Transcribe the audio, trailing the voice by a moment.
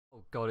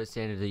God, it's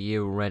the end of the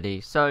year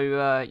already.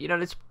 So,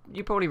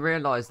 you probably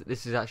realise that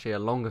this is actually a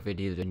longer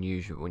video than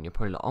usual, and you're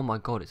probably like, oh my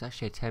god, it's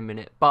actually a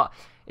 10-minute. But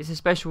it's a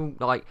special,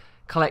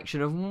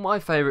 collection of my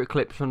favourite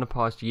clips from the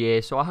past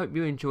year, so I hope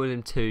you enjoy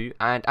them too.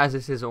 And as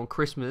this is on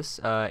Christmas,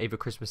 either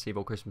Christmas Eve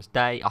or Christmas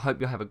Day, I hope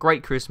you'll have a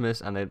great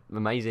Christmas and an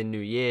amazing New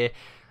Year.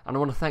 And I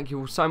want to thank you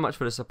all so much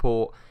for the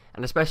support,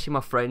 and especially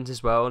my friends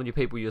as well, and you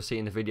people you'll see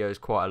in the videos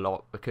quite a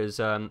lot, because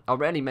I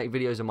rarely make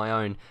videos on my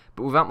own,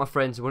 but without my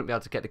friends I wouldn't be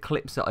able to get the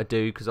clips that I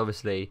do, because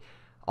obviously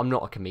I'm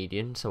not a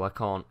comedian, so I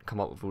can't come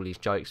up with all these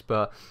jokes.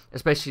 But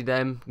especially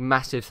them,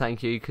 massive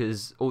thank you,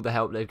 because all the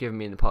help they've given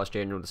me in the past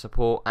year and all the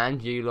support,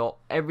 and you lot,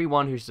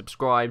 everyone who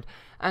subscribed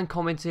and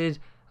commented.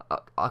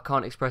 I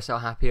can't express how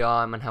happy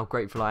I am and how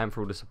grateful I am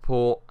for all the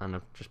support, and I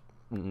just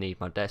need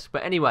my desk.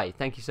 But anyway,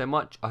 thank you so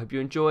much. I hope you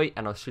enjoy,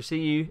 and I shall see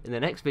you in the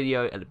next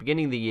video at the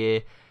beginning of the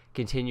year,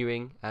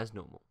 continuing as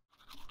normal.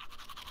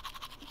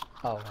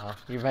 Oh wow,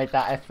 you made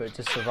that effort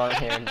just to run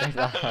here and do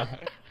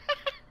that.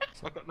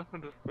 I've got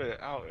nothing to spit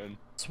it out in.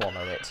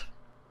 Swallow it.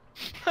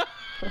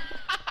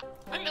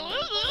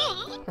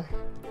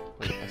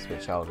 That's a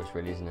bit childish,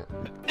 really, isn't it?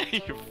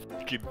 You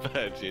fucking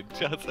virgin,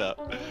 shut up.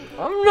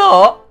 I'm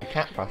not! A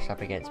cat brushed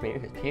up against me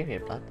with its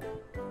period blood.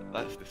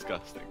 That's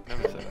disgusting.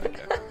 Never said that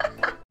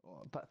again.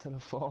 Back to the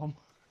farm.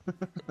 Oh,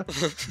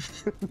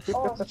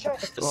 it's a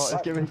chest. Right,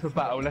 let's get ready for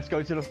battle. Let's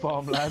go to the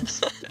farm,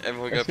 lads.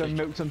 Everyone Let's go go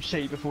milk some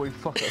sheep before we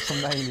fuck up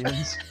some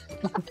aliens.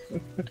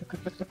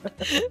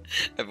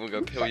 Everyone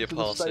go peel your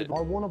past it. I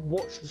want to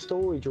watch the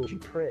story, George, you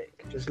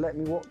prick. Just let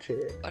me watch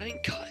it. I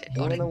didn't cut it.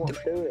 I don't know what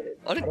I'm doing.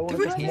 I didn't don't do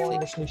want to anything.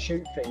 mindlessly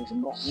shoot things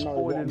and not know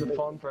what Spoiling I'm the doing.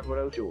 fun for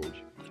everyone else,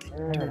 George.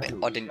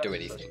 I didn't do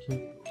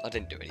anything. I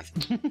didn't do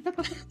anything.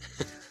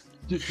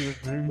 You're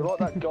like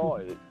that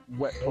guy that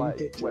wet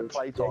George.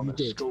 playtime Yeah, at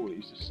you did. school. He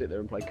used to sit there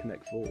and play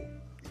Connect 4.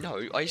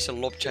 No, I used to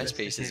lob chess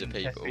pieces at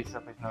people.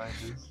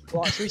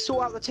 Right, so we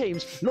sort out the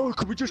teams. No,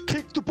 can we just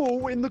kick the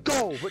ball in the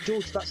goal? But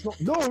George, that's not.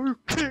 No,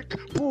 kick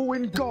ball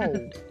in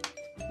goal.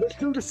 Let's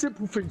do the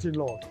simple things in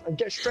life and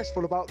get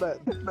stressful about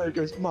that. There he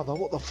goes, mother,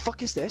 what the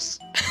fuck is this?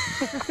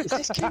 Is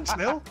this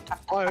Kingsmill?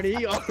 I only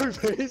eat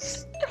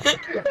Ovis.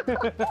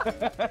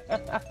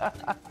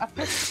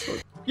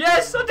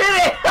 Yes, I did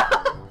it!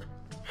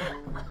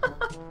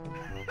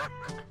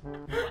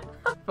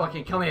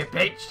 Fucking come here,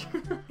 bitch.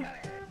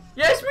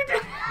 Yes, we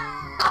did.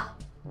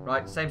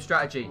 Right, same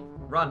strategy.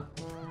 Run.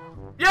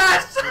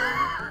 Yes!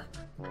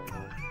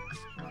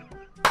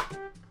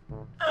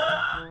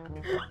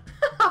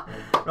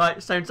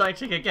 Right, same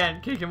tactic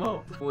again. Kick him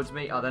off. Towards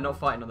me. Oh, they're not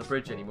fighting on the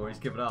bridge anymore. He's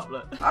given up.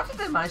 Look. How did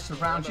they manage to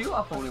round you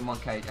up all in one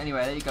cage?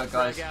 Anyway, there you go,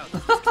 guys.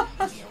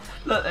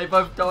 Look, they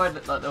both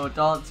died like they were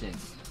dancing.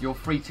 You're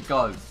free to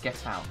go.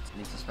 Get out. I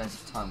need to spend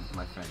some time with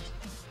my friends.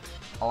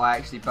 Oh, I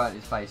actually burnt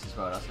his face as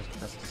well.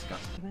 That's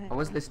disgusting. I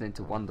was listening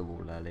to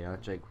Wonderwall earlier.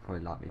 Jake would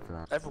probably like me for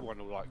that. Everyone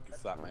will like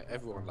that, mate.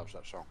 Everyone loves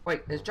that song.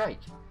 Wait, there's Jake.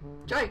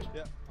 Jake!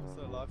 Yeah, I'm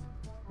still alive.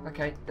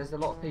 Okay, there's a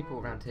lot of people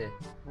around here.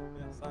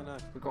 Yes, I know.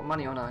 We've got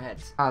money on our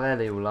heads. Oh, there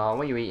they all are.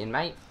 What are you eating,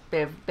 mate?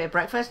 Bit of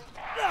breakfast?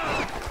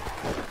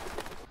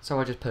 So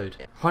I just pooed.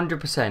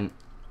 100%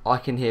 I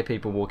can hear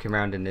people walking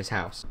around in this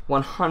house.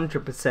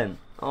 100%.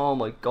 Oh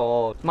my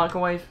god.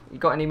 Microwave? You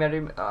got any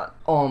memory?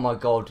 Oh my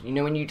god. You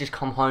know when you just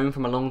come home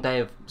from a long day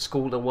of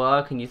school to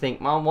work and you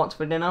think, Mum, what's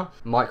for dinner?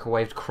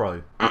 Microwaved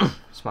crow.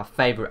 It's my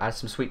favourite. Add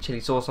some sweet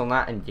chilli sauce on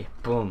that and yeah,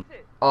 boom.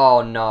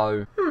 Oh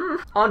no.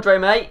 Andre,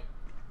 mate.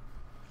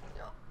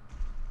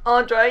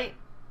 Andre,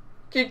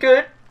 you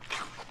good?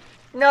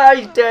 No,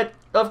 he's dead.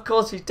 Of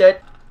course he's dead.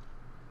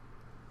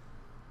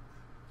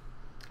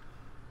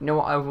 You know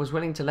what? I was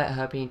willing to let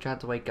her being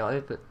dragged away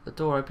go, but the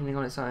door opening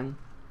on its own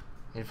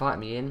invited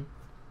me in.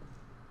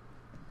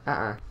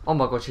 Oh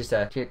my god, she's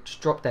there. She just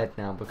dropped dead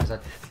now because I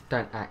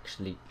don't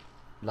actually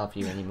love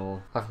you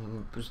anymore. I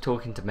was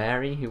talking to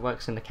Mary, who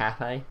works in the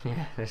cafe.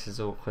 Yeah, this is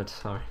awkward.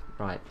 Sorry.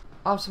 Right.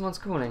 Oh, someone's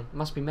calling.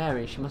 Must be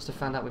Mary. She must have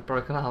found out we've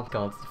broken up.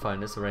 Guards the phone.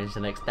 Let's arrange the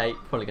next date.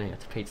 Probably going to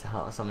go to Pizza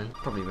Hut or something.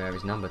 Probably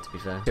Mary's number, to be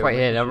fair. Wait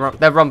here.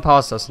 They'll run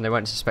past us and they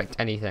won't suspect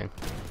anything.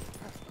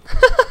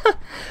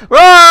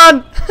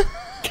 Run!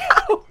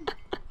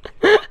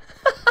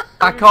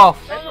 Back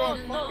off.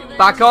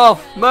 Back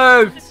off.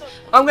 Move.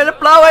 I'm going to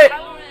blow it.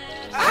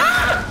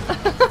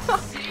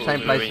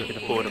 Same place. You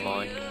can afford a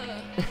mine.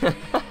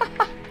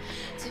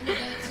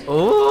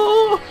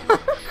 Oh.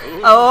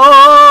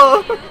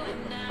 Oh.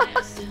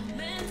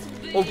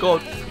 Oh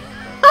god.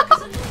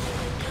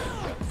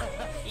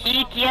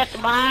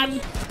 Idiot,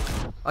 man!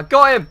 I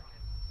got him!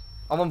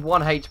 I'm on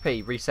 1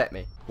 HP, reset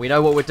me. We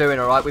know what we're doing,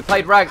 alright? We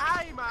played ranked.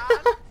 Hey,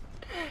 man!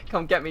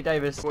 Come get me,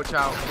 Davis. Watch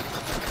out.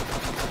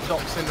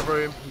 Doc's in the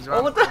room. He's Oh,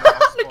 around. what the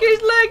look at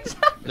his legs!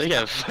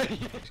 Yeah.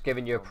 Just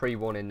giving you a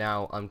pre-warning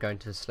now, I'm going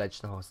to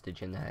sledge the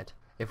hostage in the head.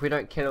 If we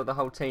don't kill the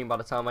whole team by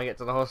the time I get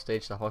to the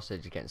hostage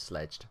is getting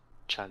sledged.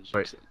 Challenge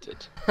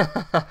accepted.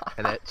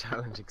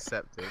 Challenge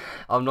accepted.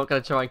 I'm not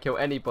going to try and kill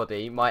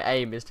anybody. My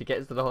aim is to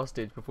get to the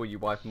hostage before you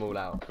wipe them all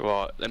out.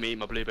 Right, let me eat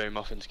my blueberry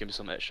muffin to give me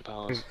some extra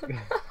powers.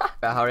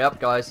 Better hurry up,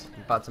 guys.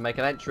 I'm about to make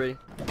an entry.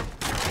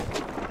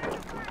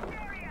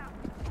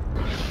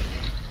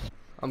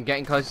 I'm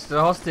getting close to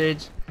the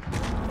hostage.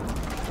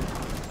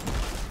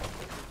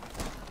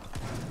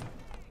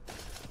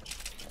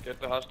 Get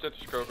the hostage.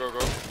 Go, go, go.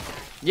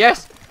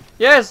 Yes!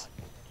 Yes!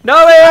 No,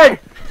 Ian!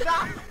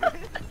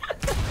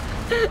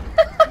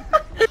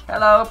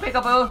 Hello,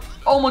 Peekaboo.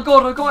 Oh my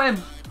god, I got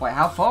him! Wait,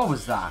 how far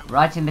was that?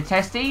 Right in the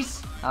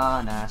testes?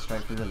 Ah, nah,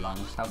 straight through the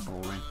lungs. How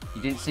boring.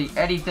 You didn't see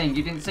anything.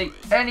 You didn't see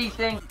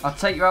anything. I'll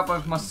take you out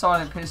with my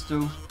silent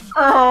pistol.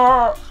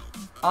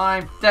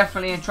 I'm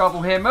definitely in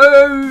trouble here.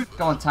 Move!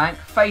 Go on, tank.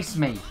 Face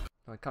me.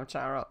 Right, come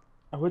chat her up.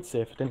 I would see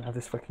if I didn't have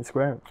this fucking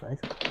square in face.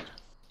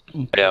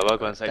 Yeah, well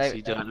gone, sexy.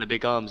 You David- do have the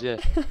big arms, yeah.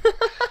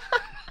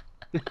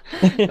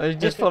 No,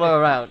 just follow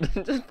her around.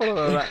 Just follow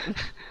her around.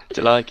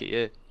 Do you like it,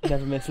 yeah?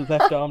 Never miss a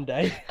left arm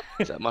day.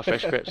 Is that my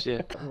fresh grips,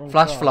 yeah?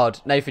 Flash flood.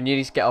 Nathan, you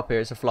need to get up here.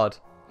 It's a flood.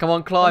 Come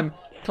on, climb.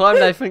 Climb,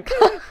 Nathan.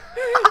 Climb.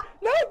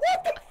 No,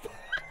 what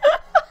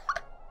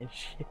the f-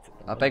 Shit.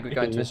 I beg we're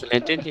going to a strip.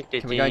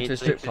 Can we go to a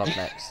strip club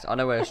next? I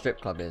know where a strip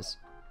club is.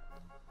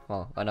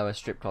 Well, I know a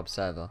strip club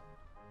server.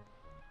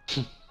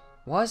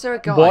 Why is there a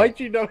guy? Why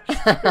do you know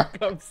strip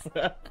club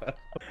server?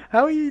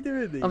 How are you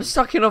doing these? I'm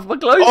sucking off my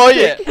glow stick. Oh,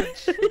 yeah!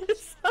 You're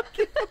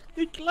sucking off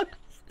your glow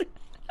stick.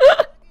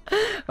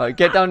 Right,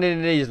 get down on your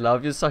knees,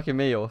 love. You're sucking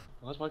me off.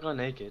 Why's my guy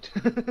naked?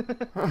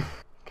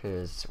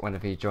 Because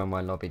whenever you join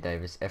my lobby,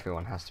 Davis,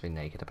 everyone has to be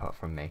naked apart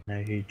from me.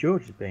 Know who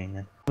George is being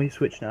then? What are you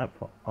switching it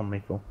up on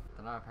me for?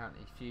 I don't know,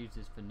 apparently fuse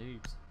is for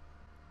noobs.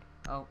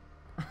 Oh.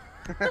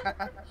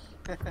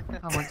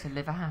 I want to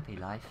live a happy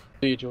life.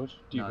 Do you, George?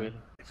 Do you No, really?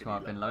 that's why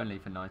I've been lonely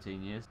for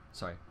 19 years.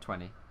 Sorry,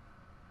 20.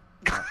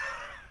 You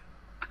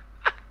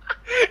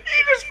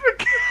just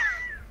forgot.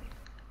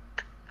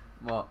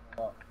 What?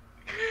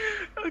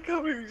 I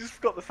can't believe you just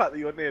forgot the fact that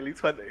you're nearly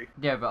 20.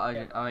 Yeah, but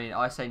I mean,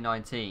 I say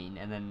 19,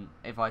 and then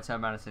if I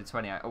turn around and say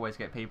 20, I always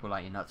get people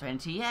like, you're not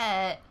 20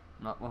 yet.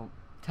 I'm like, well,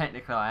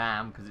 technically I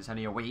am, because it's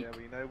only a week. Yeah,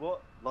 well, you know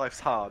what? Life's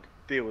hard.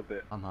 Deal with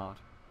it. I'm hard.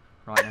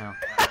 Right now.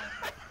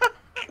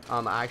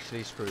 I'm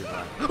actually screwed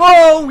right.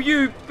 Oh,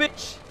 you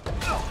bitch!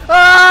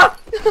 Ah!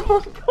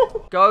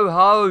 Go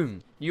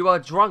home. You are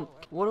drunk.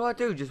 What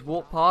do? Just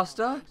walk past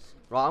her?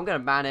 Right, I'm gonna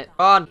ban it.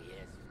 Run.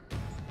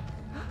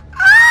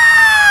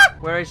 Ah!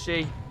 Where is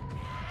she?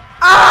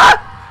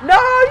 Ah! No,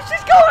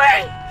 she's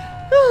going!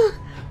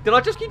 Did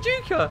I just get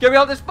juke her? Get me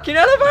up this fucking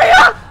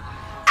elevator!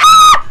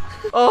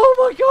 Oh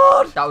my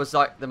god! That was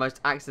like the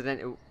most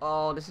accidental.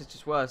 Oh, this is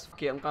just worse.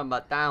 Fuck it, I'm going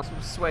back down.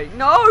 Some sweat.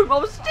 No! I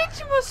was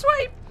stitching my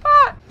sweaty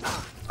back!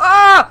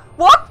 Ah!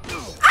 What?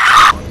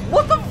 Ah!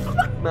 What the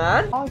fuck,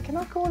 man? Oh, can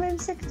I call in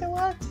sick to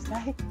work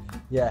today?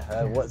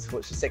 Yeah, what's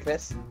your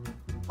sickness?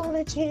 Oh,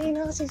 they're cheating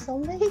Nazi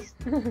zombies.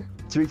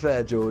 To be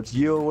fair, George,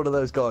 you're one of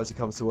those guys who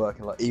comes to work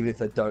and like even if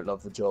they don't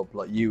love the job,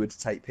 like you would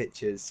take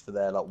pictures for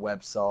their like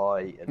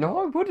website and No,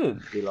 I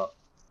wouldn't. be like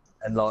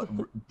and like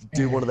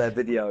do one of their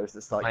videos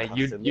that's like Mate,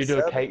 you do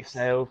a cake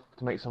sale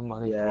to make some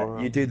money. Yeah,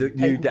 you Cake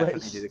definitely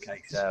race. do the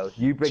cake sales.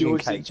 You bring in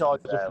George in cake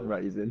charge of sales.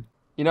 fundraising.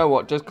 You know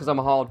what? Just because I'm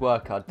a hard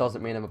worker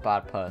doesn't mean I'm a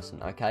bad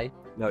person, okay?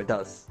 No, it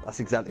does. That's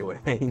exactly what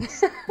it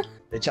means.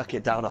 They chuck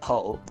it down a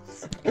hole.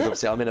 'Cause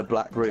obviously, I'm in a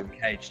black room,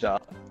 caged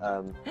up,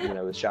 you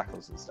know, with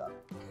shackles and stuff.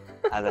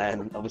 And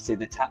then obviously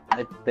they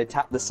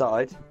tap the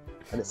side,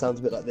 and it sounds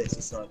a bit like this.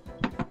 It's like,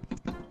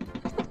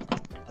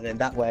 and then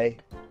that way,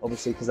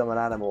 obviously, because I'm an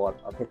animal,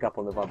 I pick up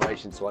on the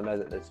vibration, so I know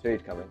that there's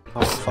food coming.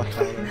 Oh, fuck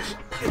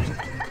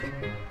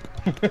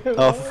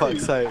Oh, for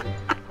fuck's sake.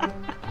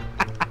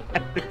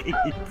 Look at you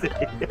two.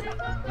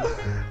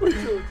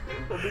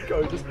 Let me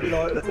go, just be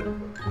like that.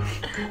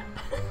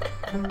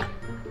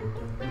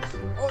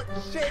 Oh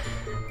shit!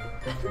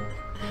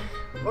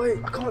 Wait,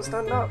 I can't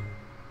stand up.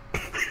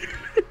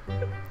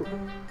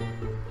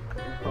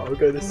 Oh, I'll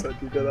go this side,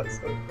 you go that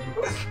side.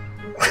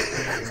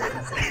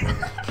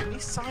 Any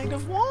sign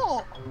of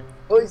what?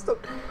 Oh,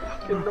 stop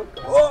fucking knock.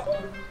 Oh!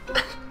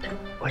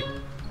 Wait.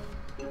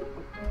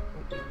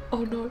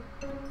 Oh no.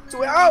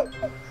 Sort it out!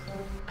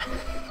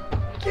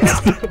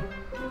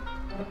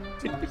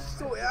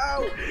 Sort it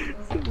out!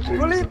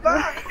 Pull it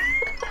back!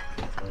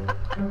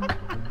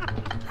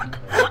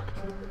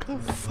 The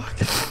fuck?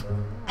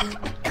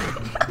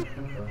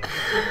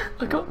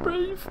 I can't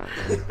breathe.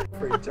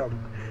 Free jump.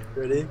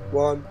 Ready?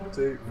 1,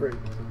 2, 3.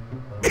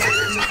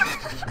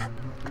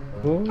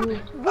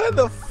 Where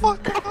the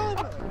fuck are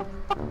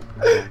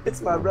they?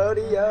 It's my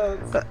rodeo.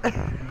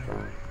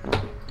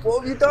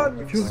 What have you done?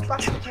 You've just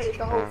masticated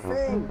the whole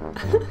thing.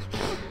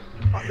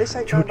 Oh, this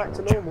ain't going back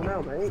to normal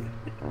now, mate.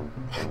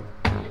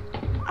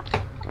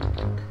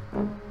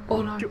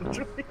 Oh no. I'm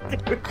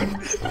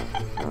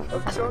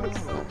trying to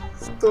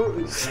stop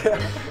this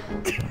shit.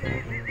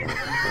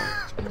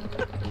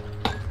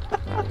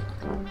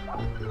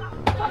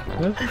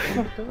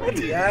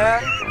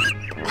 Yeah.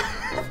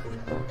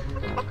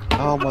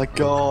 Oh my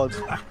god.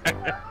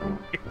 Yeah,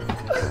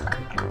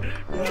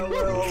 I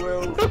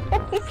will.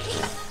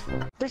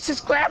 This is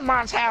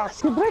Grandma's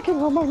house. You're breaking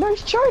on my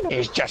nice china.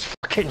 He's just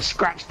fucking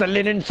scratched the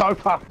linen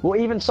sofa. Well,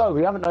 even so,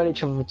 we haven't known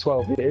each other for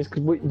 12 years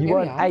because you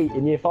weren't yeah. 8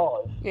 in year 5.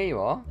 Yeah, you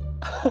are.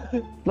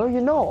 No,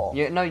 you're not.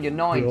 No, you're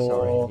 9.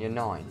 Sorry, you're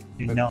 9.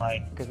 You're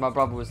 9. Because my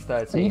brother was You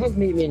 13. didn't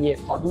meet me in year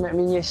 5. You met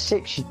me in year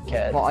 6, you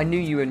kid. Well, I knew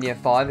you were in year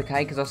 5,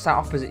 okay? Because I sat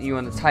opposite you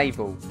on the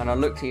table, and I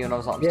looked at you, and I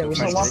was like, I'm Yeah, we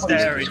still saw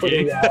friends one with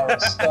stare you.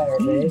 at you. stare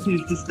at me. He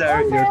used to stare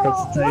at you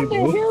across the One day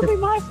table. he'll be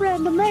my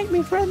friend and make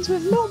me friends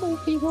with normal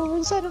people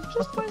instead of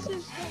just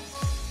pussies.